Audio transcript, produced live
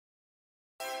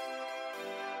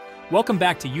Welcome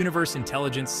back to Universe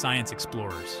Intelligence Science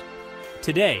Explorers.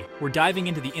 Today, we're diving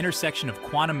into the intersection of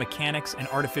quantum mechanics and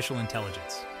artificial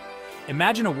intelligence.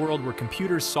 Imagine a world where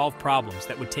computers solve problems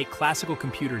that would take classical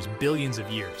computers billions of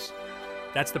years.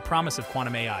 That's the promise of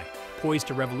quantum AI, poised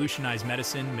to revolutionize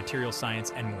medicine, material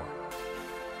science, and more.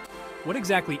 What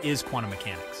exactly is quantum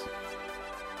mechanics?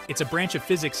 It's a branch of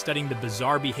physics studying the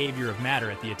bizarre behavior of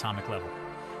matter at the atomic level.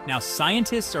 Now,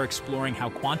 scientists are exploring how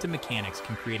quantum mechanics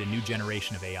can create a new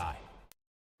generation of AI.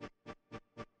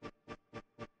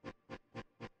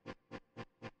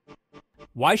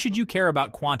 Why should you care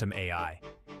about quantum AI?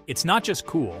 It's not just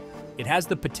cool, it has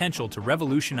the potential to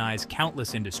revolutionize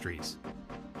countless industries.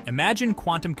 Imagine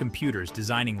quantum computers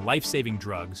designing life-saving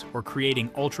drugs or creating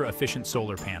ultra-efficient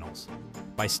solar panels.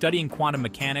 By studying quantum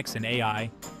mechanics and AI,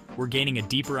 we're gaining a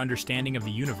deeper understanding of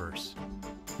the universe.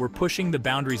 We're pushing the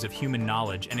boundaries of human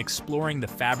knowledge and exploring the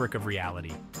fabric of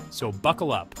reality. So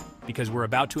buckle up, because we're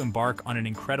about to embark on an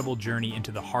incredible journey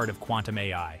into the heart of quantum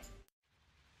AI.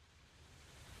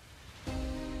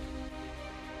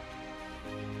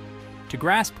 To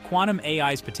grasp quantum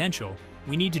AI's potential,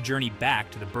 we need to journey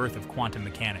back to the birth of quantum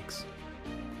mechanics.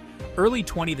 Early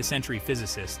 20th century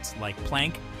physicists like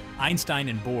Planck, Einstein,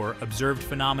 and Bohr observed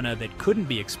phenomena that couldn't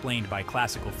be explained by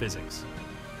classical physics.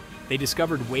 They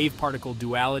discovered wave-particle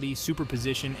duality,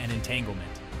 superposition, and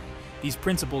entanglement. These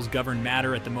principles govern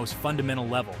matter at the most fundamental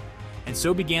level, and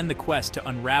so began the quest to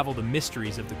unravel the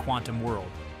mysteries of the quantum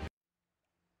world.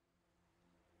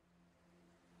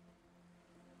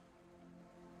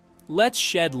 Let's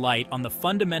shed light on the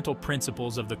fundamental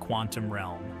principles of the quantum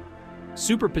realm.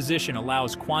 Superposition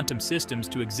allows quantum systems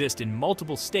to exist in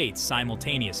multiple states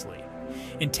simultaneously.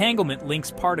 Entanglement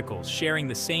links particles sharing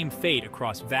the same fate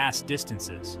across vast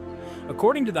distances.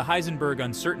 According to the Heisenberg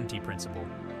uncertainty principle,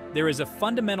 there is a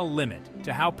fundamental limit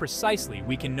to how precisely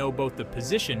we can know both the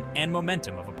position and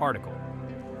momentum of a particle.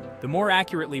 The more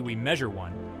accurately we measure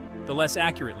one, the less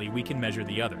accurately we can measure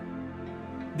the other.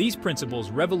 These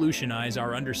principles revolutionize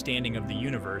our understanding of the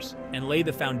universe and lay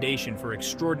the foundation for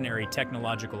extraordinary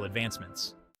technological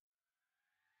advancements.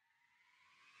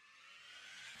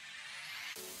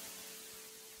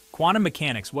 Quantum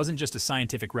mechanics wasn't just a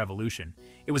scientific revolution,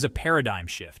 it was a paradigm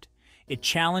shift. It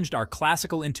challenged our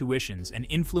classical intuitions and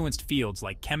influenced fields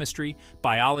like chemistry,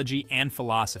 biology, and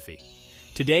philosophy.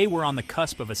 Today, we're on the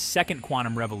cusp of a second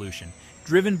quantum revolution,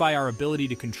 driven by our ability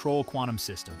to control quantum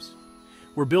systems.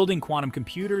 We're building quantum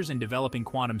computers and developing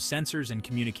quantum sensors and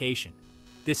communication.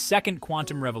 This second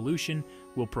quantum revolution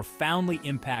will profoundly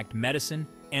impact medicine,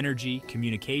 energy,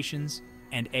 communications,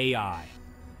 and AI.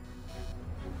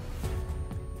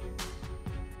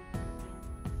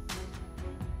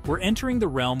 We're entering the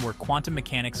realm where quantum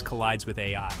mechanics collides with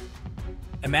AI.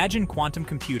 Imagine quantum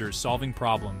computers solving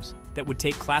problems that would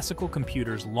take classical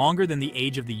computers longer than the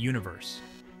age of the universe.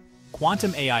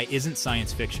 Quantum AI isn't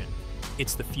science fiction,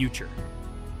 it's the future.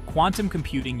 Quantum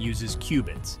computing uses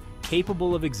qubits,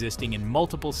 capable of existing in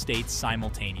multiple states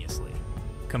simultaneously.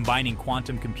 Combining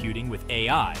quantum computing with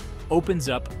AI opens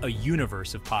up a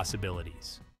universe of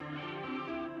possibilities.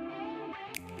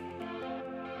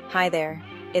 Hi there.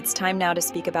 It's time now to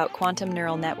speak about quantum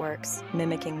neural networks,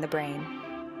 mimicking the brain.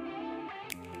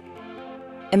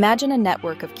 Imagine a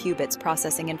network of qubits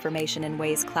processing information in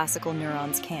ways classical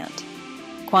neurons can't.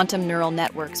 Quantum neural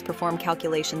networks perform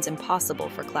calculations impossible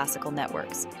for classical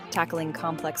networks, tackling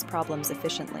complex problems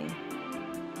efficiently.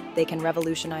 They can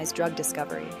revolutionize drug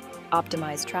discovery,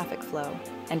 optimize traffic flow,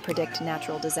 and predict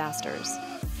natural disasters.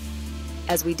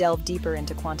 As we delve deeper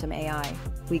into quantum AI,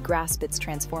 we grasp its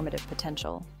transformative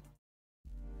potential.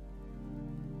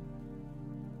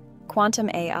 Quantum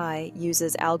AI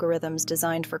uses algorithms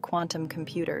designed for quantum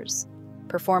computers,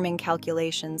 performing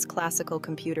calculations classical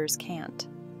computers can't.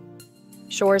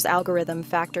 Shor's algorithm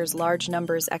factors large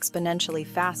numbers exponentially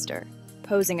faster,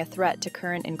 posing a threat to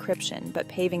current encryption but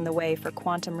paving the way for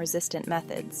quantum-resistant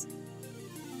methods.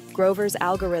 Grover's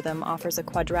algorithm offers a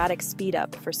quadratic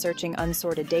speedup for searching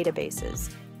unsorted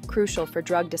databases, crucial for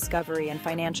drug discovery and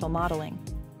financial modeling.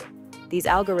 These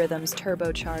algorithms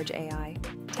turbocharge AI,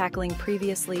 tackling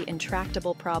previously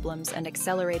intractable problems and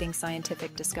accelerating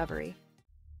scientific discovery.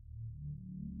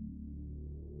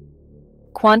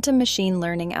 Quantum machine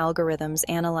learning algorithms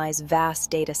analyze vast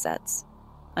datasets,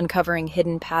 uncovering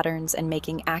hidden patterns and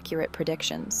making accurate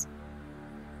predictions.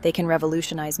 They can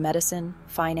revolutionize medicine,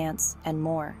 finance, and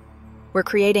more. We're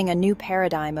creating a new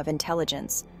paradigm of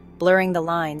intelligence, blurring the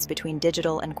lines between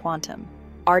digital and quantum,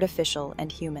 artificial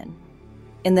and human.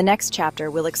 In the next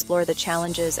chapter, we'll explore the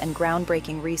challenges and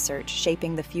groundbreaking research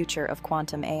shaping the future of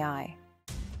quantum AI.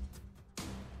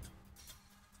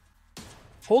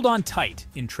 Hold on tight,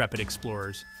 intrepid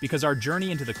explorers, because our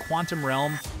journey into the quantum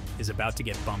realm is about to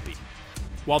get bumpy.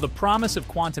 While the promise of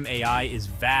quantum AI is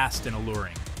vast and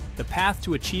alluring, the path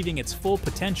to achieving its full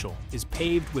potential is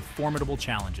paved with formidable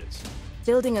challenges.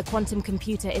 Building a quantum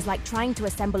computer is like trying to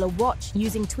assemble a watch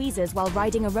using tweezers while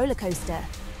riding a roller coaster.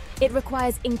 It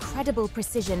requires incredible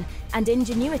precision and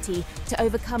ingenuity to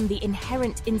overcome the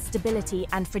inherent instability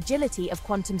and fragility of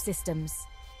quantum systems.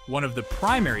 One of the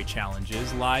primary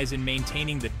challenges lies in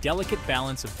maintaining the delicate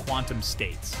balance of quantum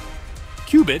states.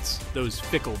 Qubits, those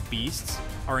fickle beasts,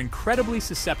 are incredibly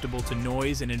susceptible to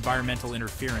noise and environmental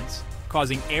interference,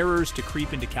 causing errors to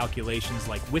creep into calculations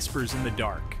like whispers in the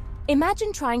dark.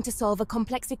 Imagine trying to solve a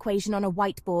complex equation on a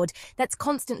whiteboard that's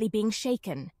constantly being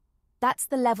shaken. That's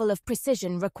the level of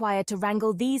precision required to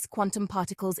wrangle these quantum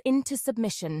particles into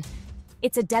submission.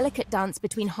 It's a delicate dance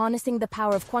between harnessing the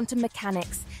power of quantum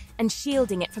mechanics and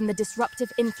shielding it from the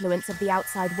disruptive influence of the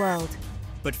outside world.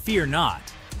 But fear not,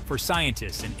 for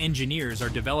scientists and engineers are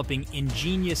developing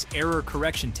ingenious error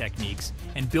correction techniques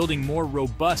and building more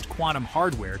robust quantum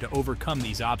hardware to overcome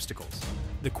these obstacles.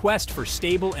 The quest for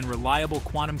stable and reliable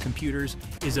quantum computers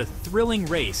is a thrilling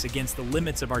race against the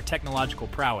limits of our technological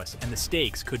prowess, and the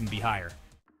stakes couldn't be higher.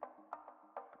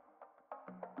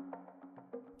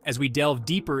 As we delve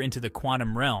deeper into the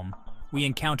quantum realm, we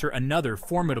encounter another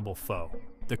formidable foe,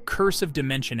 the Curse of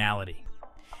Dimensionality.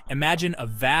 Imagine a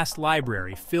vast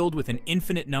library filled with an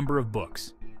infinite number of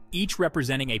books, each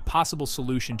representing a possible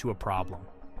solution to a problem.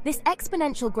 This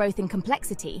exponential growth in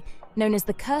complexity, known as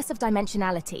the Curse of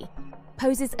Dimensionality,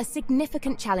 poses a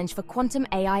significant challenge for quantum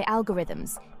AI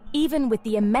algorithms, even with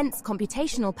the immense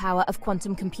computational power of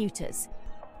quantum computers.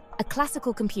 A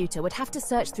classical computer would have to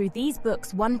search through these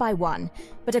books one by one,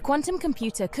 but a quantum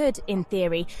computer could, in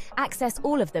theory, access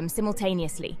all of them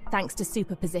simultaneously, thanks to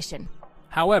superposition.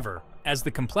 However, as the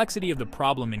complexity of the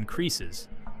problem increases,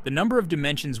 the number of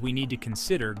dimensions we need to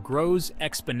consider grows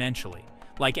exponentially,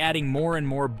 like adding more and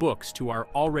more books to our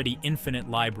already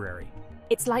infinite library.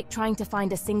 It's like trying to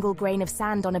find a single grain of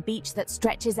sand on a beach that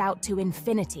stretches out to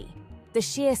infinity. The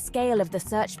sheer scale of the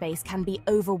search space can be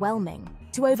overwhelming.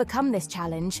 To overcome this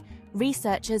challenge,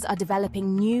 researchers are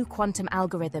developing new quantum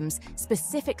algorithms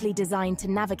specifically designed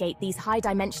to navigate these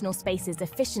high-dimensional spaces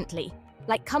efficiently,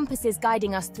 like compasses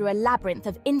guiding us through a labyrinth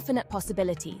of infinite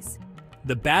possibilities.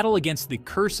 The battle against the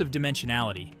Curse of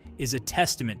Dimensionality is a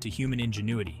testament to human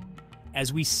ingenuity,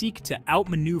 as we seek to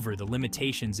outmaneuver the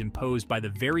limitations imposed by the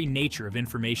very nature of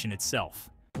information itself.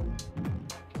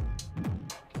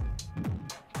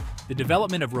 The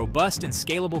development of robust and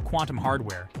scalable quantum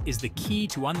hardware is the key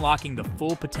to unlocking the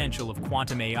full potential of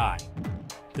quantum AI.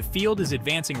 The field is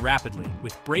advancing rapidly,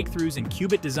 with breakthroughs in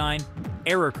qubit design,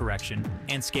 error correction,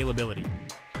 and scalability.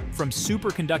 From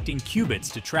superconducting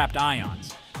qubits to trapped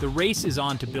ions, the race is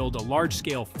on to build a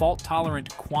large-scale fault-tolerant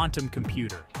quantum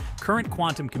computer. Current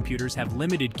quantum computers have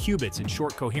limited qubits and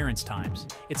short coherence times.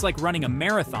 It's like running a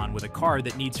marathon with a car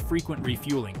that needs frequent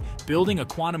refueling. Building a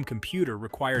quantum computer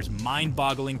requires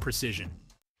mind-boggling precision.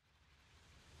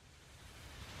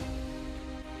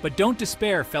 But don't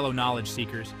despair, fellow knowledge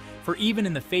seekers, for even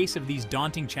in the face of these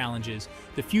daunting challenges,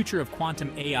 the future of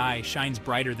quantum AI shines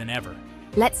brighter than ever.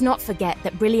 Let's not forget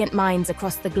that brilliant minds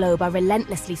across the globe are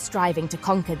relentlessly striving to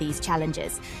conquer these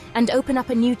challenges and open up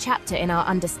a new chapter in our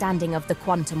understanding of the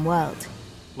quantum world.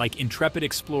 Like intrepid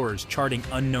explorers charting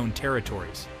unknown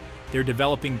territories, they're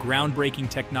developing groundbreaking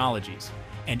technologies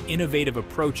and innovative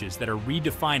approaches that are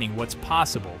redefining what's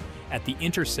possible at the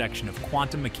intersection of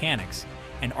quantum mechanics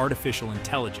and artificial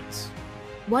intelligence.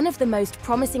 One of the most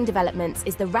promising developments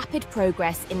is the rapid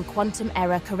progress in quantum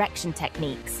error correction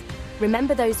techniques.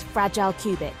 Remember those fragile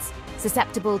qubits,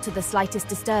 susceptible to the slightest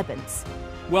disturbance?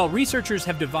 Well, researchers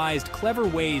have devised clever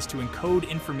ways to encode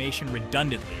information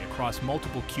redundantly across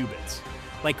multiple qubits,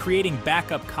 like creating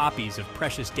backup copies of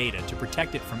precious data to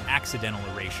protect it from accidental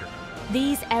erasure.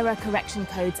 These error correction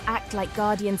codes act like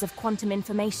guardians of quantum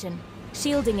information,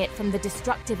 shielding it from the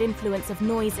destructive influence of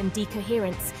noise and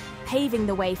decoherence, paving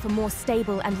the way for more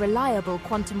stable and reliable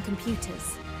quantum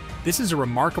computers. This is a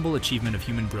remarkable achievement of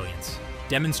human brilliance,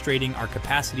 demonstrating our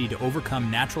capacity to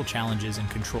overcome natural challenges and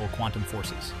control quantum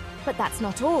forces. But that's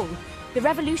not all. The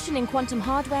revolution in quantum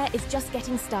hardware is just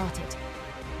getting started.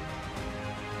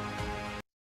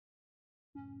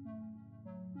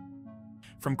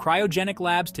 From cryogenic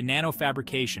labs to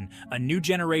nanofabrication, a new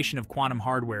generation of quantum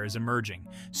hardware is emerging.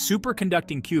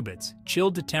 Superconducting qubits,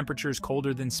 chilled to temperatures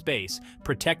colder than space,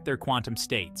 protect their quantum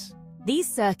states. These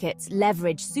circuits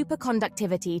leverage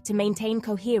superconductivity to maintain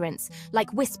coherence,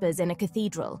 like whispers in a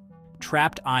cathedral.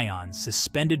 Trapped ions,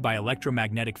 suspended by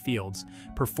electromagnetic fields,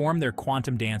 perform their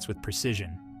quantum dance with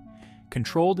precision.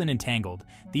 Controlled and entangled,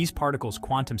 these particles'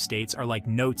 quantum states are like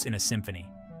notes in a symphony.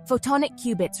 Photonic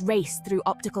qubits race through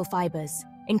optical fibers,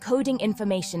 encoding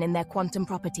information in their quantum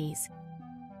properties.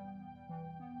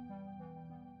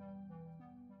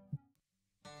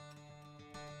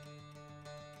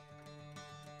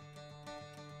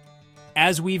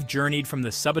 As we've journeyed from the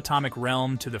subatomic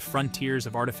realm to the frontiers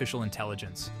of artificial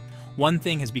intelligence, one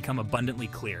thing has become abundantly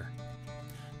clear.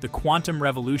 The quantum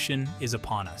revolution is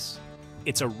upon us.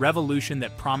 It's a revolution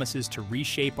that promises to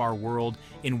reshape our world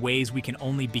in ways we can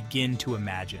only begin to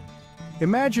imagine.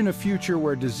 Imagine a future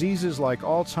where diseases like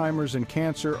Alzheimer's and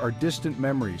cancer are distant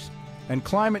memories, and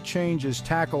climate change is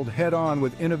tackled head-on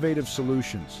with innovative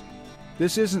solutions.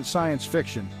 This isn't science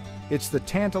fiction. It's the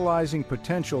tantalizing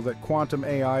potential that quantum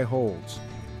AI holds.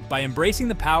 By embracing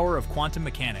the power of quantum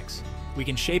mechanics, we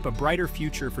can shape a brighter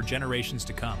future for generations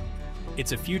to come.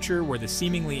 It's a future where the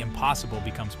seemingly impossible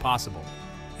becomes possible,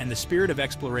 and the spirit of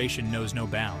exploration knows no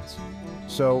bounds.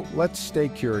 So let's stay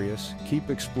curious, keep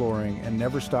exploring, and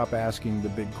never stop asking the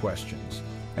big questions.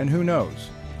 And who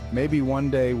knows, maybe one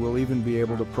day we'll even be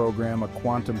able to program a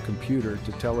quantum computer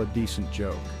to tell a decent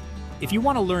joke. If you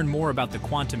want to learn more about the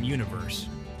quantum universe,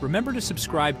 remember to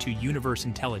subscribe to Universe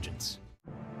Intelligence.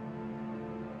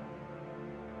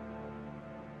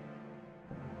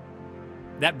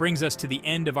 That brings us to the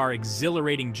end of our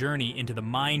exhilarating journey into the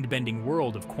mind-bending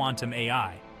world of quantum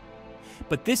AI.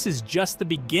 But this is just the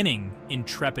beginning,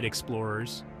 intrepid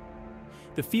explorers.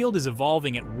 The field is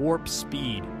evolving at warp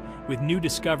speed, with new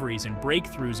discoveries and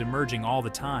breakthroughs emerging all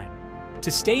the time. To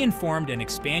stay informed and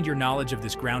expand your knowledge of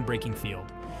this groundbreaking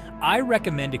field, I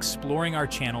recommend exploring our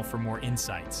channel for more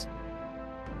insights.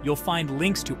 You'll find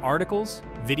links to articles,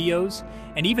 videos,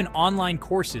 and even online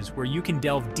courses where you can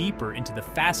delve deeper into the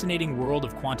fascinating world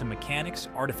of quantum mechanics,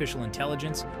 artificial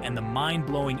intelligence, and the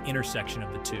mind-blowing intersection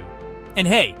of the two. And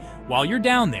hey, while you're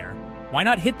down there, why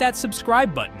not hit that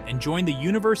subscribe button and join the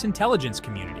Universe Intelligence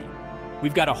community?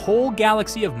 We've got a whole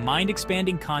galaxy of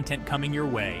mind-expanding content coming your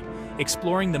way,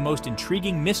 exploring the most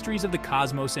intriguing mysteries of the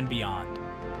cosmos and beyond.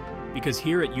 Because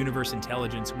here at Universe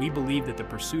Intelligence, we believe that the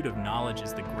pursuit of knowledge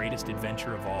is the greatest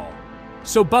adventure of all.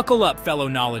 So buckle up, fellow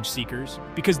knowledge seekers,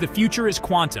 because the future is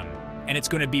quantum, and it's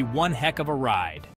going to be one heck of a ride.